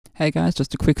Hey guys,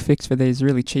 just a quick fix for these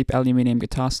really cheap aluminium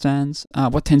guitar stands.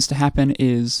 What tends to happen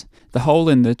is the hole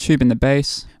in the tube in the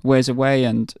bass wears away,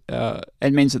 and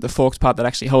it means that the forked part that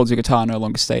actually holds your guitar no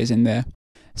longer stays in there.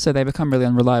 So they become really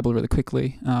unreliable really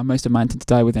quickly. Most of mine tend to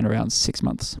die within around 6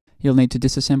 months. You'll need to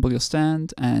disassemble your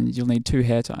stand, and you'll need 2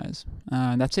 hair ties.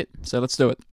 And that's it, so let's do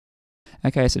it.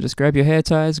 Okay, so just grab your hair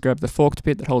ties, grab the forked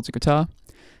bit that holds your guitar,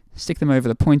 stick them over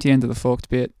the pointy end of the forked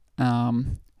bit,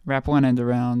 wrap one end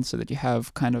around so that you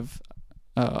have kind of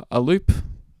a loop,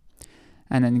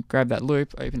 and then grab that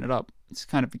loop, open it up. It's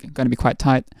kind of going to be quite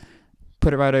tight.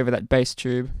 Put it right over that bass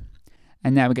tube,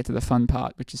 and now we get to the fun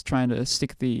part, which is trying to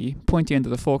stick the pointy end of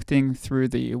the fork thing through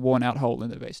the worn out hole in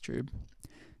the bass tube.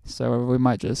 So we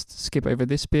might just skip over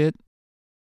this bit.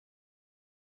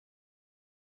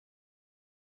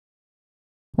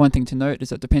 One thing to note is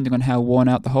that depending on how worn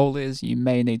out the hole is, you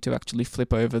may need to actually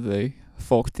flip over the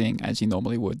fork thing as you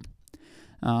normally would.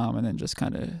 And then just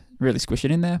kind of really squish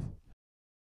it in there.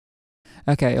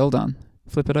 Okay, all done.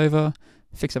 Flip it over,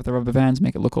 fix up the rubber bands,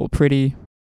 make it look all pretty.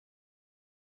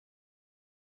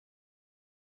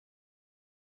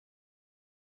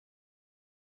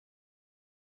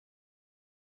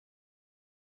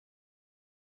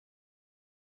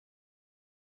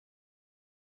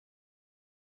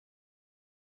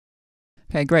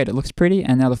 Okay, great, it looks pretty,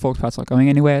 and now the forked part's not going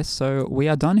anywhere, so we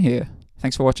are done here.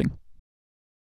 Thanks for watching.